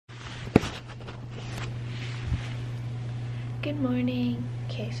Good morning.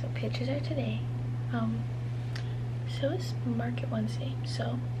 Okay, so pitches are today. So it's market Wednesday,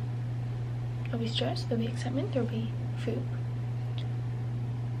 so there'll be stress, there'll be excitement, there'll be food.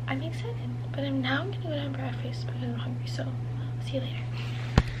 I'm excited, but I'm gonna go down breakfast because I'm hungry, so I'll see you later.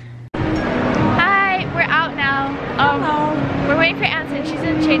 Hi, we're out now. We're waiting for Anson, she's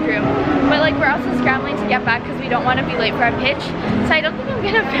in the change room. But like we're also scrambling to get back because we don't want to be late for our pitch. So I don't think I'm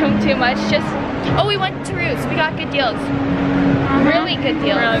gonna film too much, just, oh, we went to Roost, we got good deals. Really good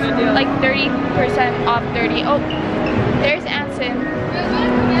deals. Really good deals. Like 30% off 30. Oh, there's Anson.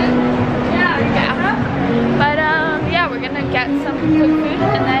 Yeah. But yeah, we're gonna get some quick food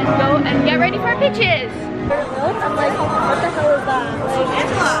and then go and get ready for our pitches. I'm like, what the hell is that? Like,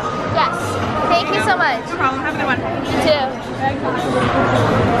 Angela. Yes. Thank you so much. No problem. Have a good one. You too.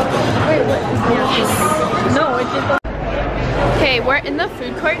 Wait, what? Yes. No, it's just. Okay, we're in the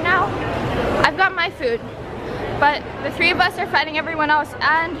food court now. I've got my food, but the three of us are fighting everyone else,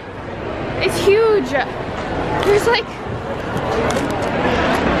 and it's huge. There's like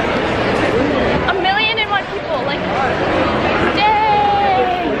 1,000,001 people. Like,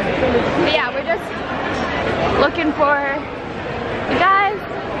 dang! But yeah, we're just looking for the guys.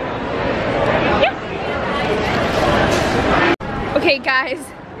 Yeah. Okay, guys.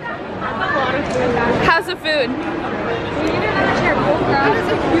 How's the food? That is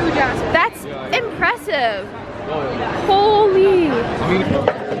a huge ass. That's impressive. Holy.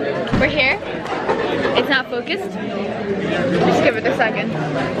 We're here. It's not focused. Just give it a second.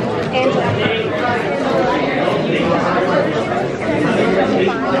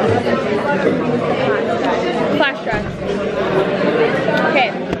 Flash drive. Okay.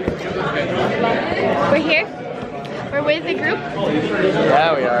 We're here. We're with the group.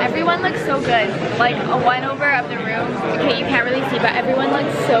 Yeah, we are. Everyone looks so good. Like a one over of the room. Okay, you can't really see, but everyone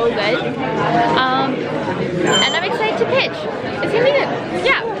looks so good. And I'm excited to pitch. It's gonna be good.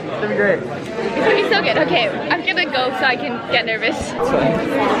 Yeah. It's gonna be great. It's gonna be so good. Okay, I'm gonna go so I can get nervous. No,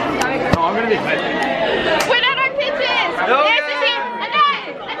 I'm gonna be excited. We're not our pitches! No, There's the team!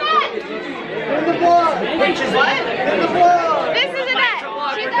 Annette! Annette! In the ball! Which is what? In the ball! This is Annette!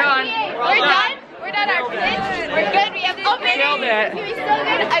 She's our PA. We're done. We're done our pitch. We're good. We have opening. it. We're so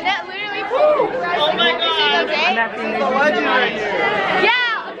good. Annette literally pulled. Oh my god! Okay? The legend right here.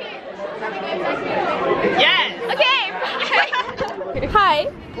 Yeah! Okay. Yes! Okay! Hi!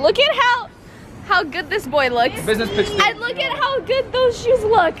 Look at how good this boy looks. Business pitch. And look at how good those shoes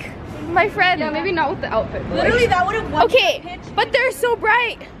look. My friend. Yeah, maybe not with the outfit. Literally, that would have won. Okay, but they're so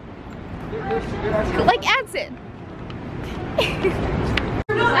bright. Like Anson.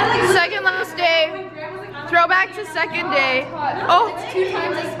 Second last day. Throwback to second day. Oh. It's 2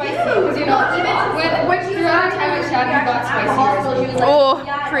 times as spicy. Because you know, when she was out of time at Shad, we got spicy. Oh,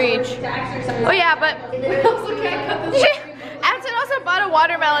 preach. Oh yeah, but We also can't cut this. Anson also bought a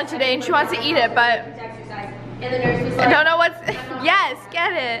watermelon today and she wants to eat it, but I don't know what's. Yes,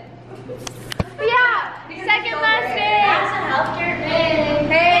 get it. But yeah, second last day.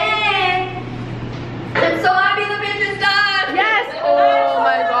 Hey. I'm so happy the pitch is done. Yes. Oh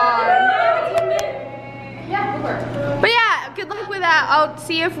my god. Yeah, good work. But yeah, good luck with that. I'll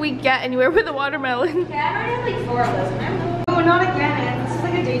see if we get anywhere with a watermelon. Yeah, I already have like 4 of those. No, not again. This is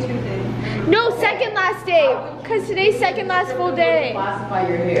like a day 2 thing. No, second last day. Because today's second last full day. Classify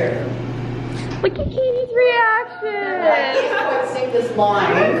your hair. Look at Katie's reaction. I would sing this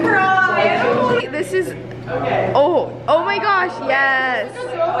line. This is, Okay. oh my gosh, yes.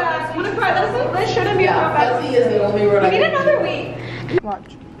 I'm gonna cry. This shouldn't be a Yeah, throwback. fuzzy is the only word I We need can another week.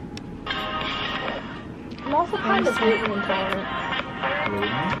 Watch. I'm also kind of gluten intolerant.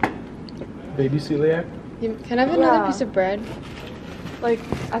 Baby celiac? Can I have another piece of bread? Like,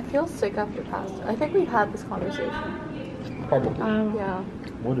 I feel sick after pasta. I think we've had this conversation. Probably. Yeah.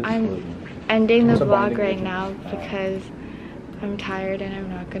 What is I'm gluten? ending the What's a vlog binding right agent? now because I'm tired and I'm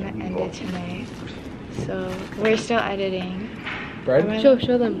not gonna end it tonight. So we're still editing. Bread? Show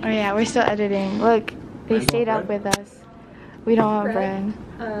them. Oh yeah, we're still editing. Look, they stayed up with us. We don't want bread.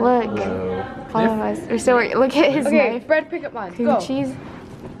 Look, No. all of us. We're still working. Look at his Okay, knife. bread, pick up mine. Cream Go. cheese.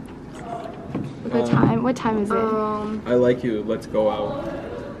 What time? What time is it? I like you. Let's go out.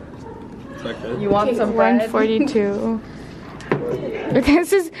 Is that good? You want some bread? 1:42.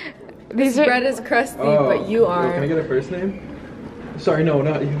 This is. These are. Bread is crusty, Oh, but you yo, are. Can I get a first name? Sorry, no,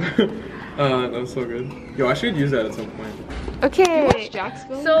 not you. That was so good. Yo, I should use that at some point. Okay.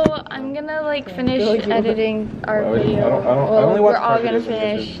 Jacksonville? So I'm gonna like finish editing our I video. don't- I Well, only watch we're all gonna Carpet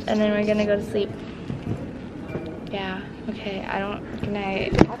finish Edition. and then we're gonna go to sleep. Yeah. Okay. I don't. Good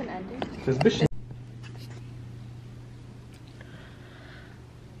night. This bitch.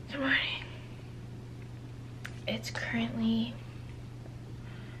 Good morning. it's currently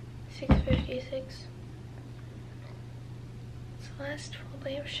 6:56. It's the last full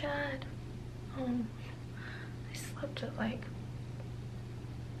day of Shad. I slept at like,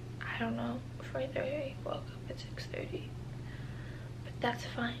 I don't know, 4:30. Woke up at 6:30. But that's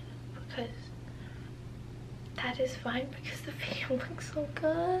fine because the video looks so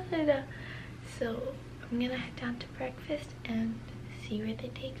good. So I'm gonna head down to breakfast and see where the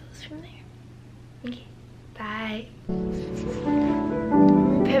day goes from there. Okay, bye.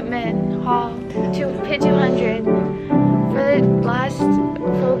 Pitman Hall to Pit 200 for the last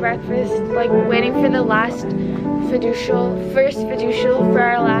full breakfast, like waiting for the last first fiducial for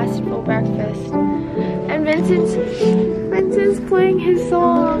our last full breakfast. And Vincent's playing his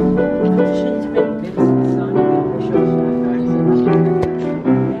song.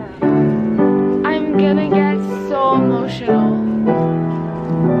 I'm gonna get so emotional.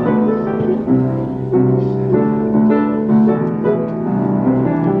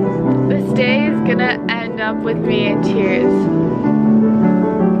 This day is gonna end up with me in tears.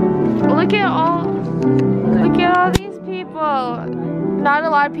 Look at all these people. Not a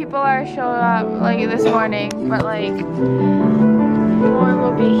lot of people are showing up like this morning, but like more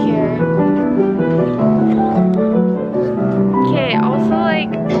will be here. Okay, also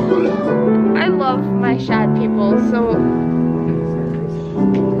like I love my Shad people, so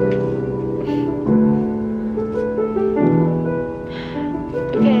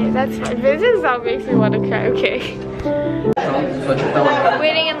okay, that's fine. This is what makes me want to cry, okay.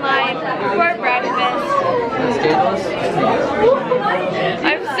 Waiting in line for breakfast.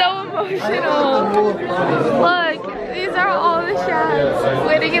 I'm so emotional. Look, these are all the Shads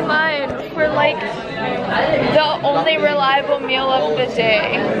waiting in line for like the only reliable meal of the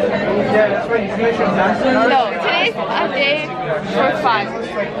day. No, today's a day for fun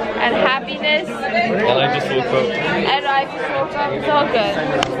and happiness. And I just woke up. And I just woke up. It's all good.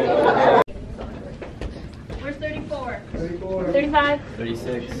 Where's 34? 35.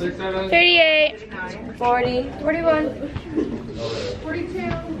 36. 38. 40. 41.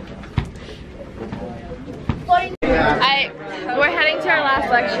 42. We're heading to our last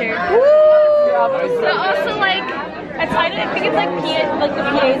lecture. Woo! So also like, I think it's like the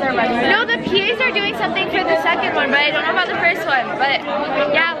PAs are running. no, the PAs are doing something for the second one, but I don't know about the first one. But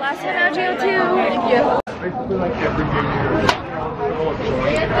yeah, last time LGO too.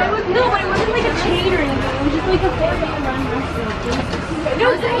 No, but it wasn't like a chain or anything. It was just like a family run restaurant. You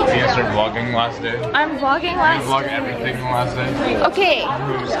guys are vlogging last day? I'm vlogging last. You vlog everything last day? Okay.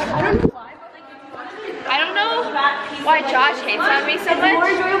 I don't know why Josh hates on me so much, but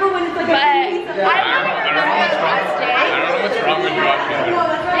I don't know what's wrong with day. I don't know what's wrong with Josh either.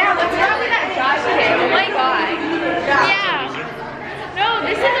 Yeah, what's wrong with that Josh kid? Oh my god. Yeah. No,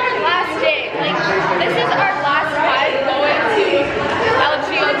 this is our last day. Like, this is our last time going to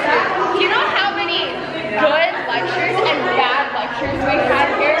LGO2. Do you know how many good lectures and bad lectures we've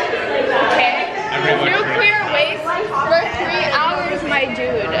had here? Okay. Nuclear waste for 3 hours, my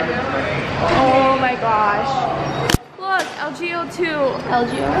dude. Oh my gosh. Look, LGO2.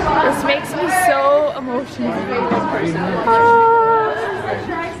 LGO. This makes me so emotional.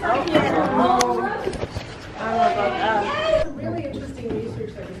 Really interesting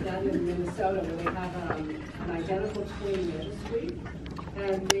research that was done in Minnesota where they have an identical twin ministry,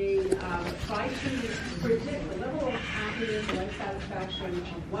 and they try to predict the level of happiness and life satisfaction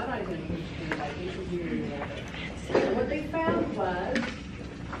of one identical twin by interviewing the other. And what they found was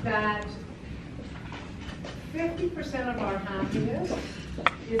that 50% of our happiness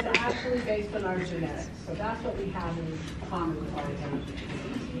is actually based on our genetics. So that's what we have in common with our identity.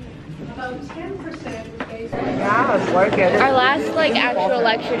 About 10% is based on Our last like actual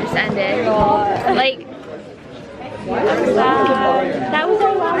lecture just ended. Like that was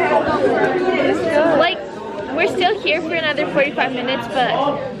our last lecture. Like we're still here for another 45 minutes,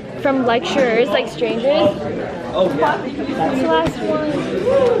 but from lecturers, like strangers. Oh yeah. That's the last one.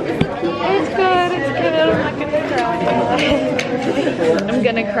 It's good, it's good. I'm not gonna cry. I'm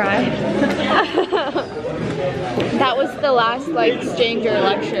gonna cry. That was the last like stranger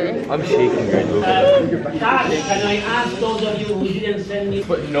lecture. I'm shaking right now. Can I ask those of you who didn't send me?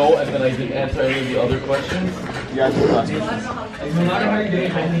 But no, and then I didn't answer any of the other questions. You asked the last question.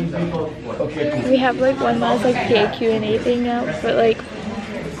 Okay. We have like one last like PA Q&A thing now, but like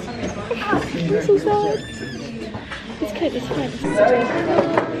I'm so sad. It's good, it's fun.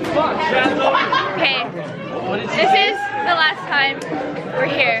 Okay, this is the last time we're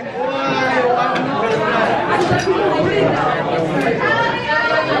here.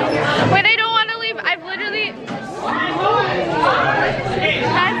 Wait, I don't want to leave. I've literally...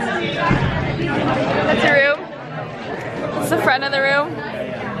 That's a room. the front of the room.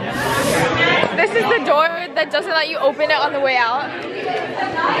 This is the door that doesn't let you open it on the way out.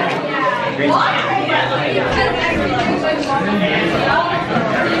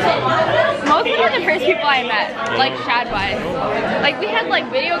 Most of them are the first people I met, like Shad-wise. Like we had like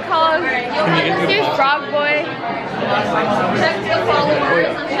video calls. Here's Frog Boy. Check the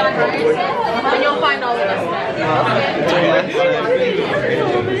followers on Shad Ryerson, and you'll find all of us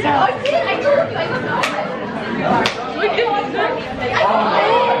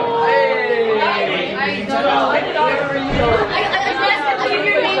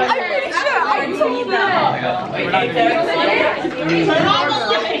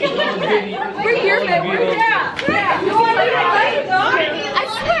We're here, man. We're here. I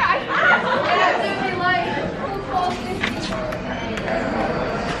swear,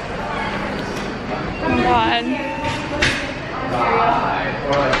 Come on.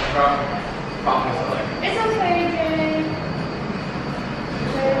 It's okay,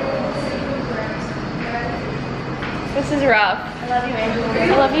 This is rough. I love you, Angela.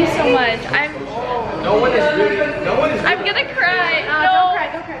 I love you so much. No one is I'm gonna cry.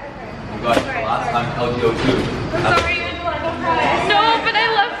 Don't cry. Last time LGO2. I'm sorry, Angela. Don't cry. No, but I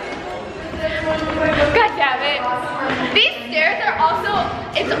love. God damn it. These stairs are also.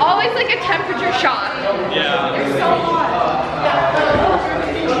 It's always like a temperature shock. Yeah. They're so hot.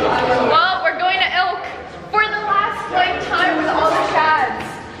 Well, we're going to Elk for the last like time with all the Shads.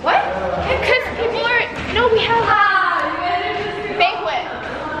 What? Because people are. No, we have banquet.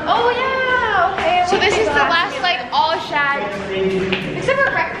 Oh yeah. Okay. So this is the last like all Shads. Except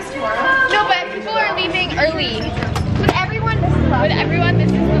for breakfast tomorrow. No, but people are leaving early. With everyone, this is the last. With everyone,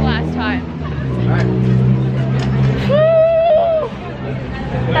 this is the last time.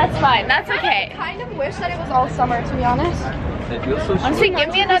 That's fine. That's okay. I kind of wish that it was all summer, to be honest. It feels so Honestly, give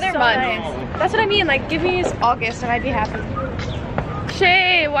me another month. That's what I mean. Like, give me August, and I'd be happy.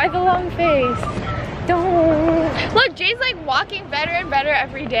 Shay, why the long face? Don't. Look, Jay's like walking better and better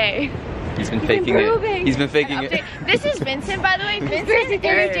every day. He's been faking it. He's been faking it. This is Vincent, by the way. Vincent,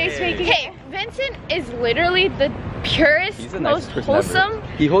 Jay's faking it. hey, Vincent is literally the purest, He's the nicest most person ever.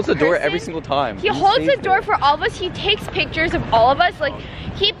 wholesome. He holds the door person. every single time. He holds the door for all of us. He takes pictures of all of us. Like,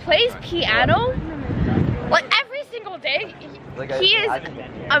 he plays piano like every single day. He is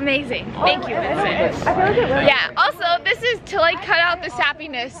amazing. Thank you, Vincent. Yeah, also, this is to like cut out the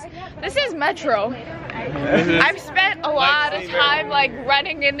sappiness. This is Metro. I've spent a lot of time like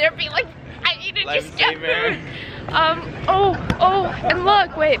running in there being like, I need to just get food. Oh, and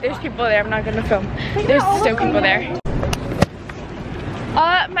look, wait, there's people there. I'm not gonna film. There's still people there.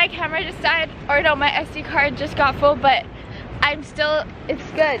 My camera just died, or no, my SD card just got full, but I'm still, it's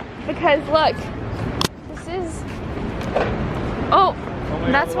good because look, this is,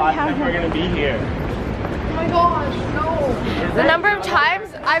 that's my camera. We're gonna be here. Oh my gosh, no. The number of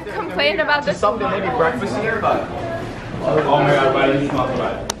times I've complained about this. Something maybe breakfast here, but. Oh my god, why did you talk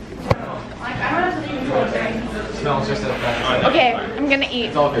about it? Smells just as Okay, I'm gonna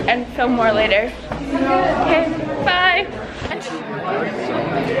eat and film more later. Okay, bye.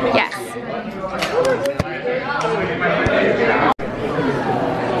 Yes.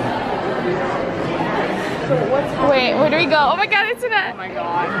 Wait, where do we go? Oh my god, it's Annette. Oh my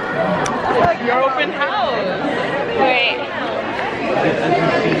god. Your open house. Wait.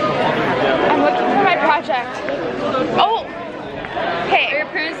 I'm looking for my project. Oh! Hey, are your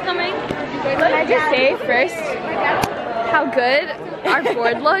parents coming? Can I just say first how good our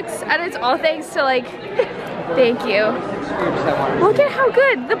board looks? And it's all thanks to like, thank you. Look at how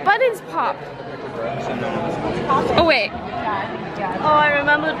good the buttons pop. Oh wait. Oh, I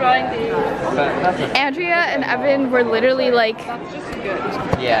remember drawing these. Andrea and Evan were literally like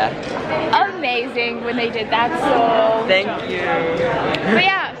Yeah. amazing when they did that, so Thank you. but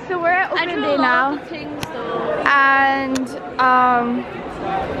yeah, so we're at open day now, and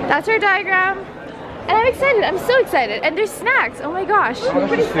that's our diagram, and I'm excited. I'm so excited, and there's snacks. Oh my gosh,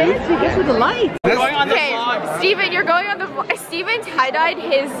 pretty fancy. Guess with the lights. Okay, Steven, you're going on the vlog. Steven tie-dyed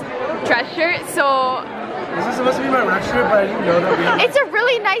his dress shirt, so This is supposed to be my rec shirt, but I didn't know that we had. it's a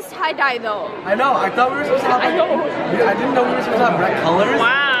really nice tie-dye though. I know. I thought we were supposed to have. Like, I didn't know we were supposed to have red colors.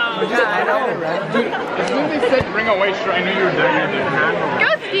 Wow! We just tie-dyed it red. Dude, as soon as they said bring a white shirt, I knew you were there. You didn't have one. Go,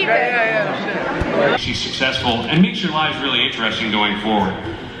 Steven. She's successful and makes your lives really interesting going forward.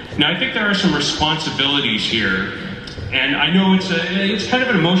 Now, I think there are some responsibilities here, and I know it's kind of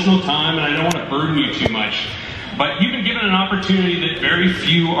an emotional time, and I don't want to burden you too much, but you've been given an opportunity that very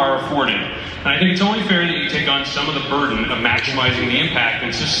few are afforded. And I think it's only fair that you take on some of the burden of maximizing the impact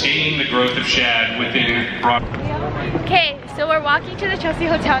and sustaining the growth of Shad within broad. Okay, so we're walking to the Chelsea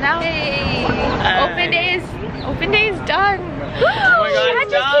Hotel now. Hey. Open day is done. Oh my God, Shad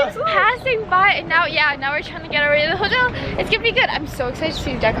just keeps passing by, and now we're trying to get already to the hotel. It's gonna be good. I'm so excited to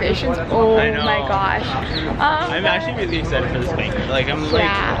see the decorations. Oh my gosh. I'm actually really excited for this banquet. Like I'm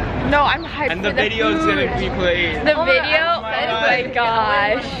no, I'm hyped. And the video is gonna be played. The video? Oh my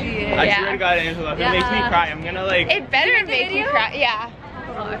gosh. I swear to God, Angela, if it makes me cry, I'm gonna like. It better make you cry. Yeah.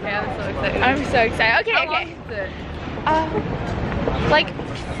 Oh, okay, I'm so excited. I'm so excited. Okay, How okay. long is it? Like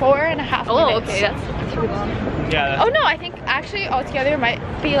 4.5 minutes. Oh, okay, that's too long. Yeah. Oh no, I think actually altogether it might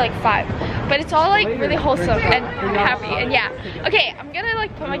be like 5. But it's all like really wholesome and happy, and yeah. Okay, I'm gonna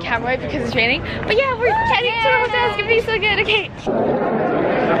like put my camera away because it's raining. But yeah, we're heading to the hotel. It's gonna be so good. Okay.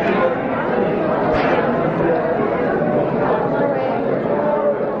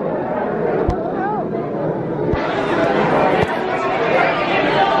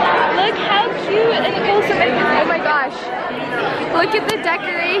 Look how cute and wholesome it is. Oh my gosh. Look at the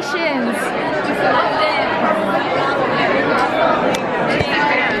decorations.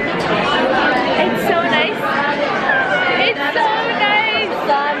 It's so nice. It's so nice.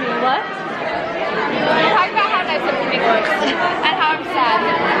 What? Talk about how nice everything looks and how I'm sad.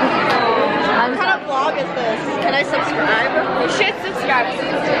 What kind of vlog is this? Can I subscribe? You should subscribe. Do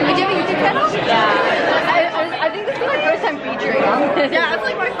you have a YouTube channel? Yeah. I think this is my first time featuring on this. Yeah, it's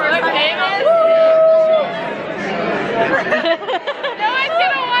like my first time. Famous. No one's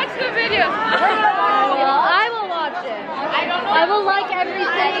gonna watch the video. I will watch it. I don't know. I will like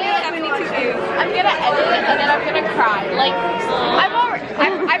everything. I'm gonna edit it and then I'm gonna cry. Like,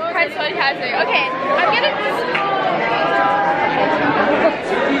 I've cried so many times. Okay, I'm gonna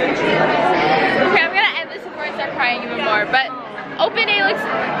end this before I start crying even more. But open day looks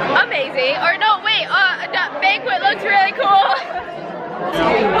amazing. Or no, wait, the banquet looks really cool.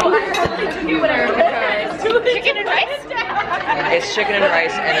 Chicken and rice? It's chicken and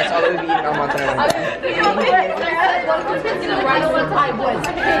rice, and it's all that we've eaten all month and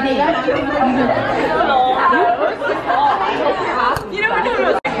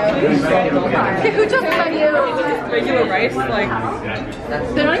Okay, who took regular rice? Like,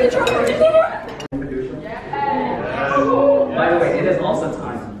 they're not even trying. By the way, it is also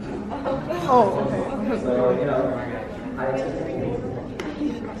time. Oh, okay. So, you know,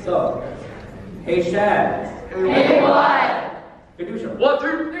 so, hey Shad. Hey, what? Fiducia. 1,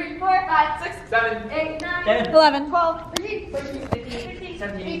 2, 3, 4, 5, 6, 7, 8, 9, 10, 11, 12, 13, 14, 15,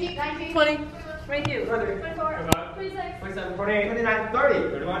 17, 18, 19, 20, 22, 23, 24, 26, 27, 28, 29, 30,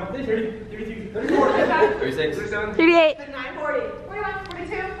 31, 30, 32, 34, 36, 37, 38, 39, 40. 41, 42,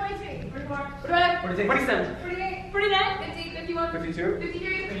 43, 44, 46, 47, 48, 49, 50, 51, 52,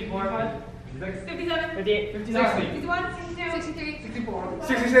 53, 54, 56, 57, 58, 59, 60, 61, 62, 63, 64,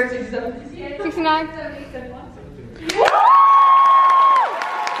 66, 67, 68, 69, 70, 71.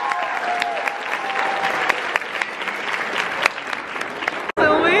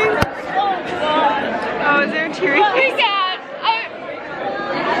 filming? Oh, is there a teary? Oh my god!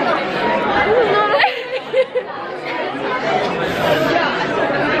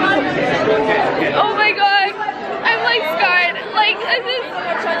 Oh my god! I'm like scarred. Like this is.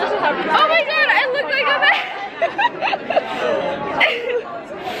 Oh my god! I look like a man.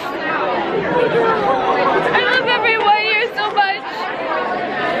 I love everyone here so much.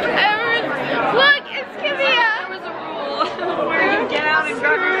 Look, it's Kavia. There was a rule where you get out and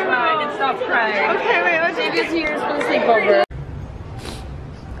grab your phone and stop crying. Okay, wait. Let's Maybe it's yours for the sleepover.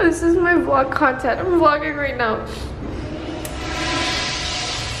 This is my vlog content. I'm vlogging right now.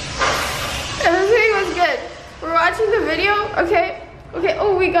 Everything was good. We're watching the video, okay? Okay,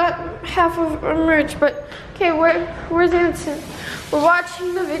 oh, we got half of our merch, but okay, where's Anson? We're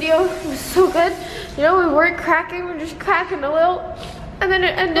watching the video. It was so good. You know, we weren't cracking, we were just cracking a little. And then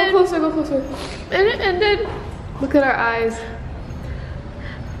it ended. Go closer. And it ended. Look at our eyes.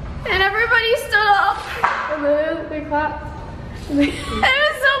 And everybody stood up. And then they clapped. It was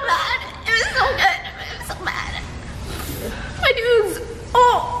so bad. It was so good. It was so bad. My dudes.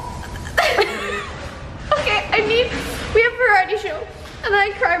 Oh. Okay, we have a variety show. And then I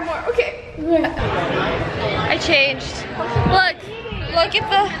cry more. Okay. I changed. Look at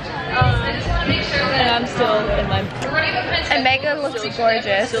the. And I'm still in my. And Megan looks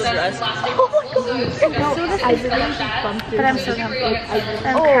gorgeous. Still dressed. But I'm so comfy.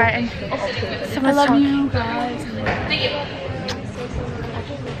 I'm crying. So much I love talk. you guys. Thank you.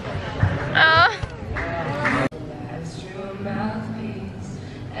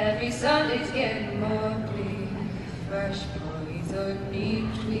 Every Sunday's getting more bleak. Fresh boys on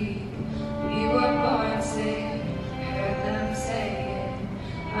each week. We were born sick, heard them saying.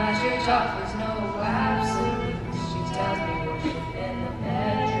 My church offers no absolutes. She family worship in the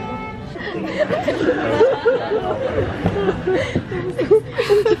bedroom.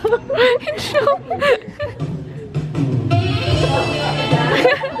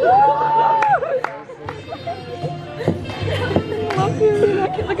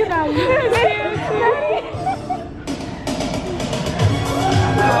 Look at that.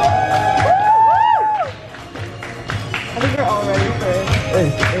 I think we're all ready for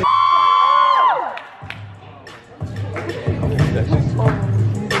it.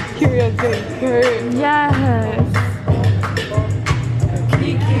 Curious. Yes.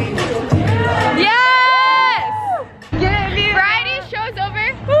 Yes! Friday show's over.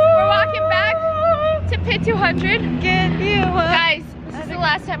 We're walking back to Pit 200. Guys, this is the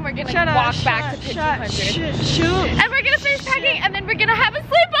last time we're gonna walk back to Pit 200. And we're gonna finish packing and then we're gonna have a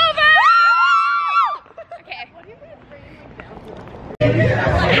sleepover! Okay.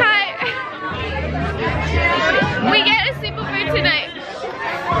 Hi. We get a sleepover tonight.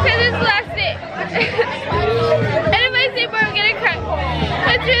 Because it's the last day. And if I sleep, I'm gonna cry.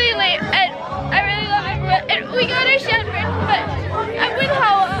 It's really late and I really love everyone. And we got our Shad, but I'm with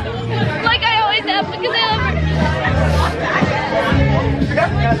Hawa. Like I always am because I love her.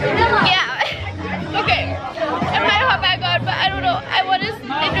 Yeah. Okay. I might hop back on, but I don't know. I want to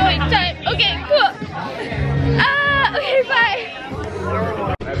enjoy time. Okay, cool. Okay, bye.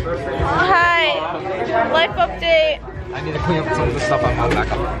 Hi. Life update. I need to clean up some of the stuff I'm on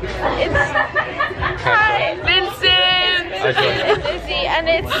back up. Hi, Vincent. It's busy and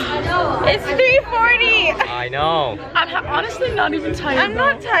it's 3:40. I know. I'm honestly not even tired. I'm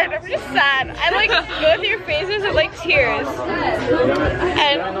not tired. I'm just sad. I like go through your phases of like tears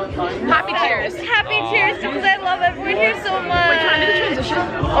and happy tears. Happy tears because I love everyone here so much. Wait, can I do the transition?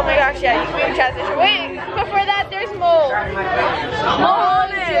 Oh my gosh, yeah, you can do the transition. Wait, before that, there's Mo.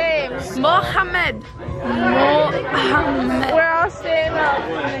 James. Mohammed. We're all staying up.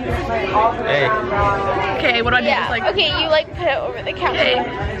 Hey. Okay, what do I do? Yeah. Like, okay, you like put it over the counter. okay.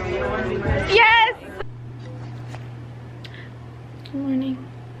 Yes. Good morning.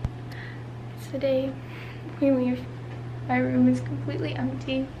 It's the day we leave. My room is completely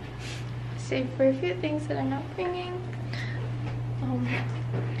empty, save for a few things that I'm not bringing.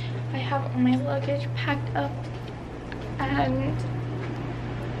 I have all my luggage packed up, and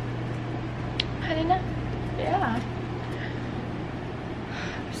heading up. Yeah.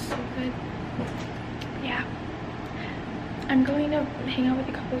 So good. Yeah. I'm going to hang out with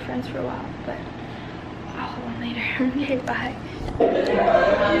a couple of friends for a while, but I'll hold on later. Okay, bye.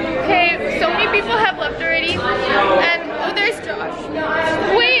 Okay, so many people have left already, and oh, there's Josh.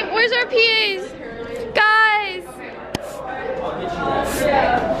 Wait, where's our PAs? Guys!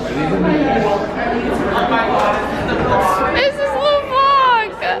 This is little vlog!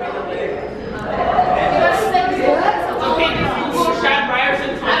 Shad,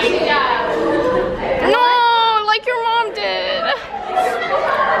 Ryerson, 20. No, like your mom did.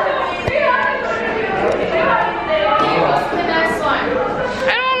 I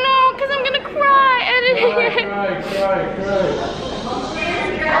don't know, because I'm gonna cry editing it.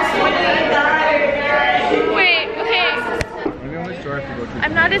 Wait, okay.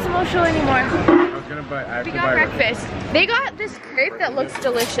 I'm not as emotional anymore. I was gonna buy. We got breakfast. They got this crepe that looks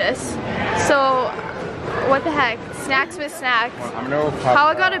delicious. So, what the heck? Snacks with snacks. How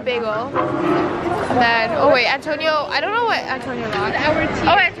I got a bagel. And then, oh wait, Antonio, I don't know what Antonio got.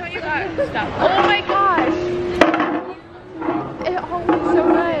 Oh, Antonio got stuff. Oh my gosh. It all looks so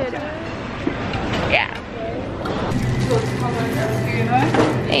good. Yeah.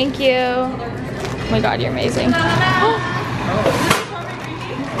 Thank you. Oh my god, you're amazing.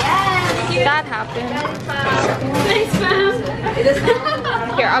 That happened. Thanks,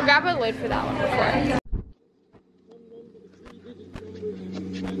 ma'am. Here, I'll grab a lid for that one before.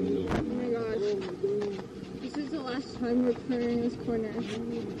 This is the last time we're clearing this corner.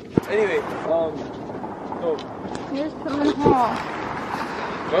 Anyway, Here's Pullman Hall.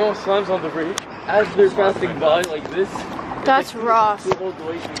 my mom slams on the brake as they're passing by like this. That's rough. They rolled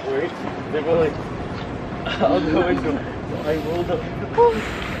away from work. They were like out the window. I rolled up.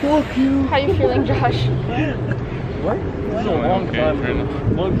 Fuck you. How you feeling, Josh? What? This is a long time ago.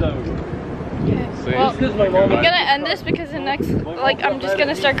 Long time ago. Okay. Well, I'm gonna end this because the next, like, I'm just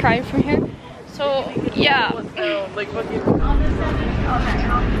gonna start crying from here. So, yeah.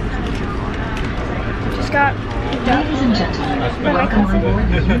 Just got picked up by my cousin,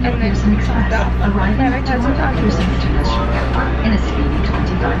 and then dropped off by my cousin. In a speedy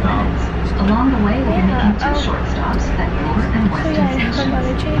 25 minutes. Along the way, we'll be making taking 2 short stops at Bloor and Western Stations.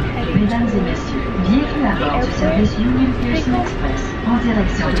 Mesdames et messieurs, bienvenue à bord du service Union Pearson Express en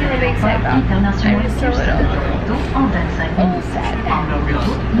direction de l'aéroport international Pearson de Toronto en 25 minutes. En nos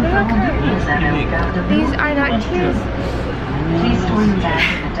route, nous ferons 2 pauses à la hauteur de Bloor et Western. Please store your bags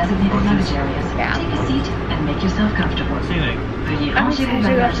in the designated luggage areas. Take a seat and make yourself comfortable. Veuillez ranger vos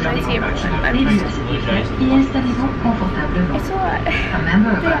bagages dans les compartiments prévus et installez-vous confortablement. A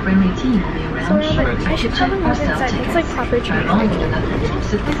member of our friendly team will be around shortly to check or sell tickets. Un membre de notre équipe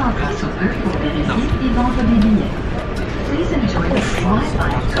se présentera sous peu pour vérifier et vendre des billets. Please enjoy the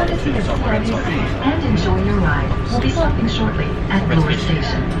Wi-Fi courtesy of CRBC and enjoy your ride. We'll be stopping shortly at Bloor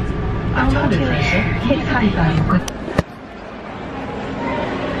Station. After the station, please identify your good.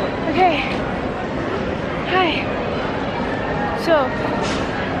 Okay. Hi. So,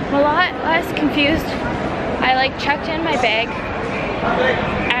 I'm a lot less confused. I like checked in my bag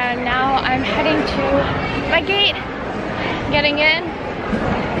and now I'm heading to my gate. Getting in.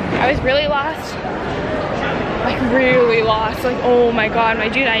 I was really lost. Like really lost. Like, oh my god, my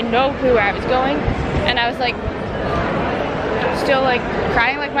dude, I had no clue where I was going. And I was like still like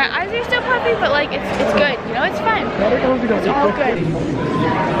crying, like my eyes are still puffy, but like it's good, you know, it's fine. It's all good.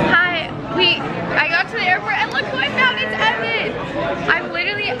 Hi, I got to the airport and look who I found, it's Evan.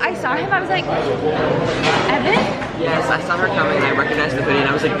 I saw him, I was like, Evan? Yes, I saw her coming and I recognized the hoodie and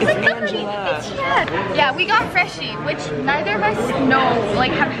I was like, it's Angela. It's Shad. Yeah, we got Freshie, which neither of us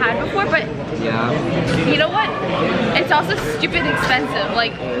have had before, but yeah. You know what? It's also stupid expensive.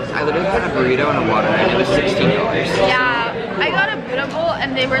 Like, I literally got a burrito and a water and it was $16. Yeah, I got a Buddha bowl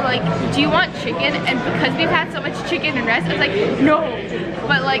and they were like, do you want chicken? And because we've had so much chicken and rice, I was like, no.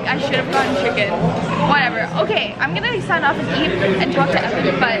 But like, I should have gotten chicken. Whatever. Okay, I'm gonna sign off and eat and talk to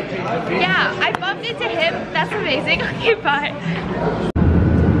Evan. But yeah, I bumped into him. That's amazing. Okay, bye.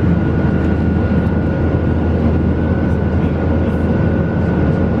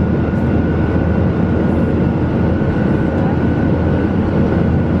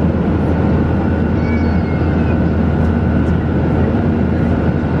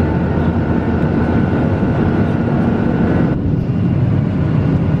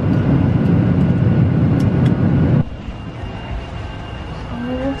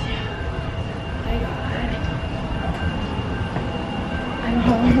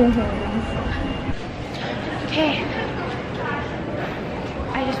 Okay,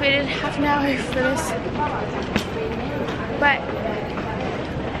 I just waited half an hour for this, but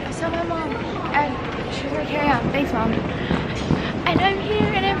I saw my mom and she was like, carry on, thanks mom. And I'm here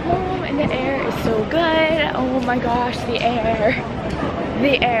and I'm home and the air is so good. Oh my gosh, the air.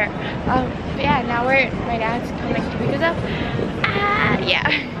 But yeah, now my dad's coming to pick us up. Yeah.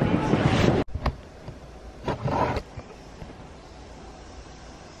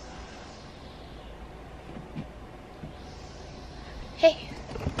 Hey,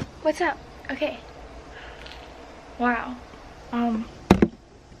 what's up? Okay. Wow.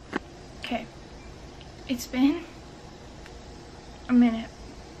 Okay. It's been a minute.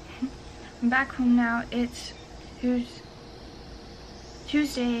 I'm back home now. It's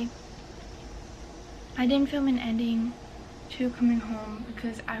Tuesday. I didn't film an ending to coming home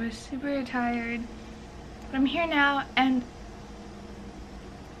because I was super tired. But I'm here now and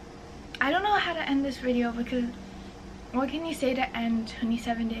I don't know how to end this video because what can you say to end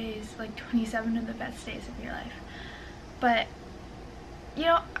 27 days, like 27 of the best days of your life? But, you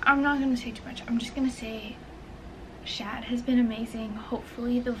know, I'm not going to say too much. I'm just going to say Shad has been amazing.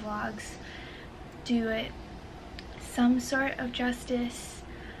 Hopefully the vlogs do it some sort of justice.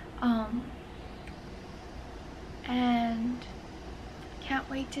 And can't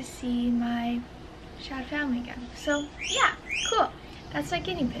wait to see my Shad family again. So, yeah, cool. That's my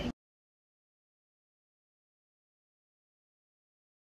guinea pig.